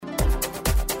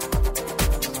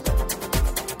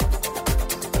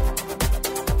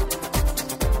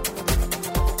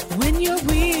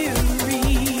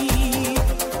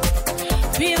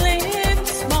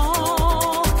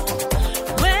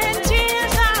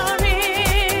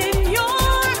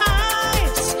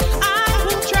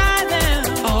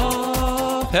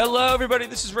everybody.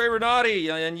 This is Ray Renati,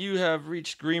 and you have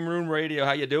reached Green Room Radio.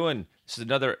 How you doing? This is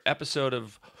another episode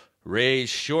of Ray's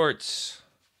Shorts.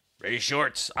 Ray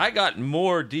Shorts. I got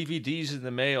more DVDs in the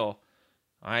mail.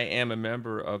 I am a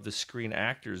member of the Screen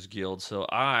Actors Guild, so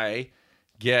I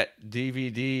get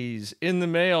DVDs in the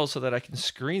mail so that I can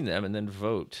screen them and then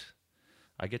vote.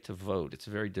 I get to vote. It's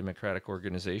a very democratic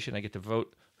organization. I get to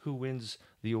vote who wins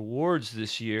the awards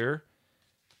this year,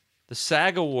 the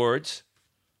SAG Awards.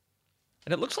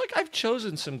 And it looks like I've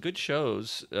chosen some good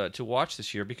shows to watch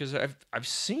this year because I've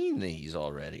seen these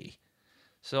already.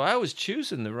 So I was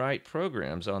choosing the right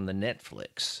programs on the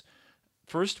Netflix.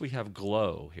 First, we have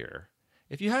Glow here.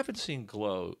 If you haven't seen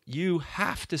Glow, you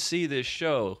have to see this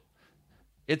show.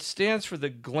 It stands for the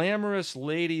Glamorous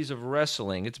Ladies of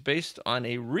Wrestling. It's based on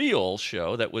a real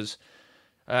show that was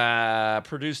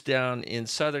produced down in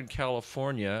Southern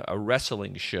California, a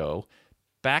wrestling show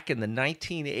back in the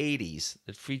 1980s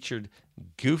that featured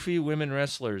goofy women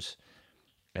wrestlers.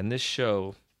 And this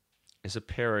show is a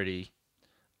parody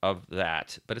of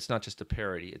that. But it's not just a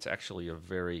parody. It's actually a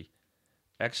very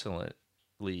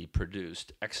excellently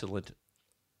produced.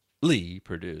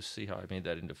 See how I made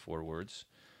that into 4 words?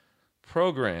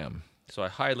 Program. So I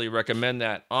highly recommend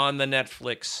that on the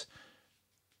Netflix.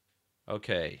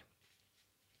 Okay.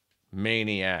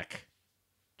 Maniac.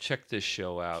 Check this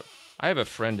show out. I have a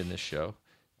friend in this show,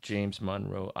 James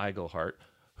Monroe Iglehart,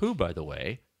 who, by the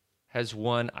way, has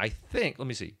won, I think, let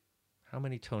me see. How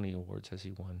many Tony Awards has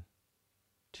he won?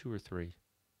 2 or 3?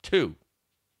 2.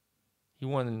 He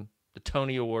won the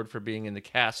Tony Award for being in the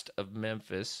cast of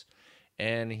Memphis,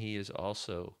 and he is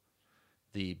also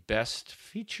the best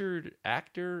featured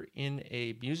actor in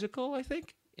a musical, I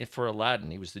think, for Aladdin.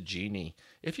 He was the genie.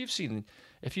 If you've seen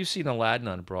Aladdin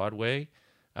on Broadway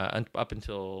up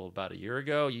until about a year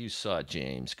ago, you saw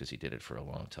James because he did it for a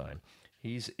long time.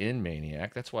 He's in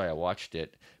Maniac. That's why I watched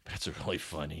it. But it's a really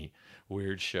funny,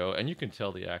 weird show, and you can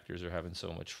tell the actors are having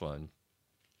so much fun.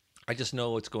 I just know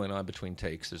what's going on between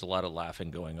takes. There's a lot of laughing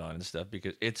going on and stuff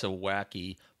because it's a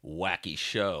wacky, wacky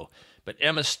show. But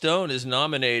Emma Stone is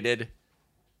nominated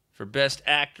for Best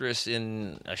Actress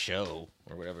in a Show,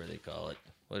 or whatever they call it.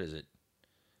 What is it?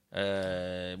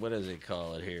 What does they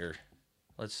call it here?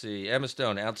 Let's see. Emma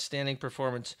Stone, Outstanding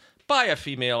Performance by a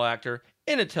Female Actor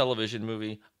in a Television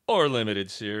Movie or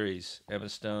Limited Series. Emma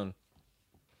Stone.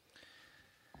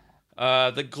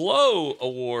 The Glow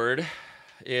Award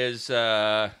is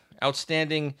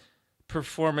Outstanding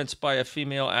Performance by a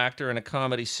Female Actor in a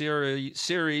Comedy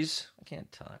Series. I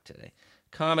can't talk today.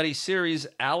 Comedy series,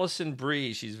 Alison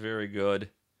Brie. She's very good.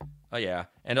 Oh, yeah.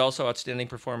 And also Outstanding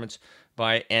Performance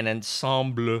by an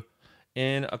Ensemble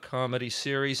in a Comedy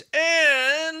Series.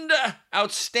 And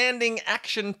Outstanding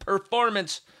Action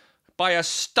Performance by a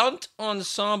Stunt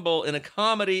Ensemble in a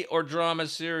Comedy or Drama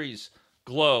Series.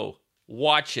 Glow.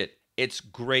 Watch it. It's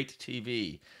great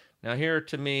TV. Now here,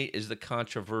 to me, is the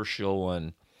controversial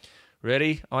one.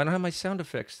 Ready? Oh, I don't have my sound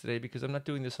effects today because I'm not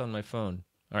doing this on my phone.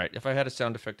 All right, if I had a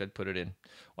sound effect, I'd put it in.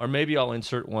 Or maybe I'll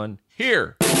insert one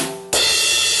here.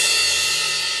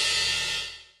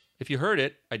 If you heard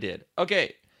it, I did.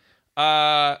 Okay.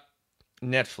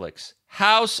 Netflix.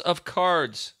 House of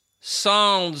Cards.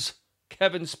 Sans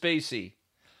Kevin Spacey.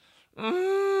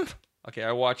 Okay,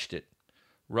 I watched it.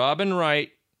 Robin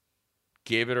Wright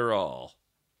gave it her all.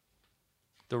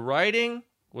 The writing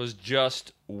was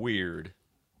just weird.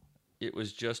 It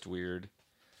was just weird.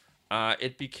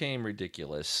 It became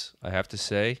ridiculous, I have to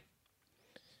say.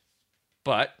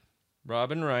 But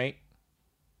Robin Wright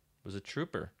was a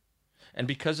trooper. And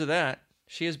because of that,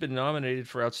 she has been nominated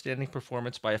for Outstanding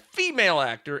Performance by a Female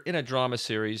Actor in a Drama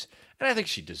Series. And I think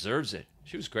she deserves it.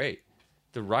 She was great.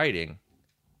 The writing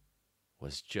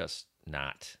was just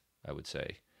not, I would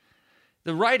say.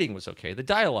 The writing was okay. The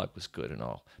dialogue was good and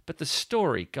all. But the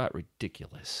story got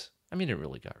ridiculous. I mean, it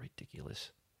really got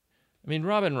ridiculous. I mean,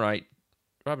 Robin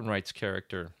Wright's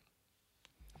character,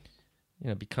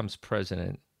 becomes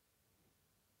president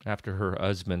after her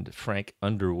husband, Frank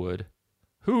Underwood,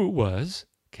 who was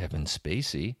Kevin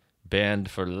Spacey, banned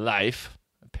for life,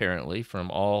 apparently, from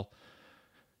all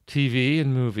TV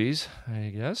and movies,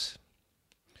 I guess.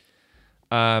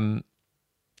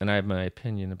 And I have my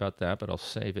opinion about that, but I'll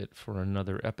save it for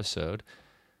another episode.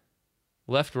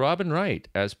 Left Robin Wright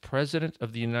as President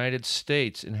of the United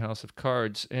States in House of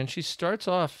Cards, and she starts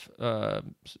off,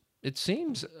 it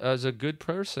seems, as a good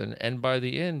person, and by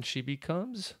the end, she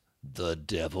becomes the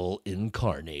devil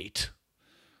incarnate.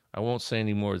 I won't say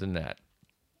any more than that.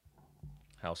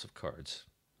 House of Cards.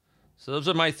 So those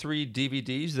are my 3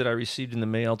 DVDs that I received in the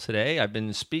mail today. I've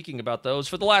been speaking about those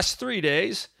for the last 3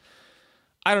 days.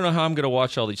 I don't know how I'm going to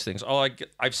watch all these things.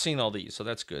 I've seen all these, so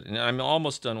that's good. And I'm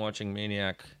almost done watching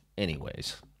Maniac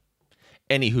anyways.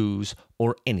 Anywho's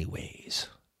or anyways.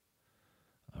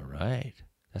 All right.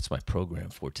 That's my program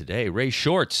for today. Ray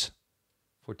Shorts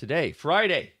for today,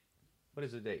 Friday. What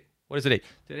is the date?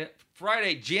 Today,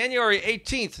 Friday, January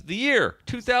 18th, the year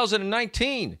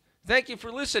 2019. Thank you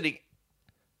for listening.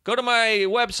 Go to my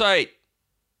website,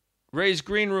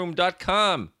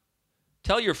 raysgreenroom.com.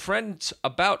 Tell your friends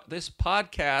about this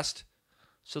podcast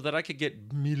so that I could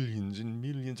get millions and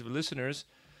millions of listeners.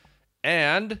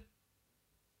 And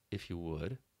if you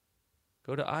would,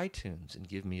 go to iTunes and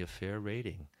give me a fair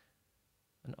rating,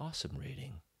 an awesome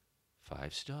rating,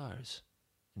 5 stars,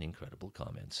 and incredible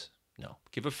comments. No,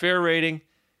 give a fair rating.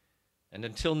 And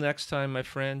until next time, my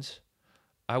friends,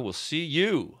 I will see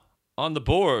you on the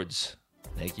boards.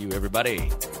 Thank you, everybody.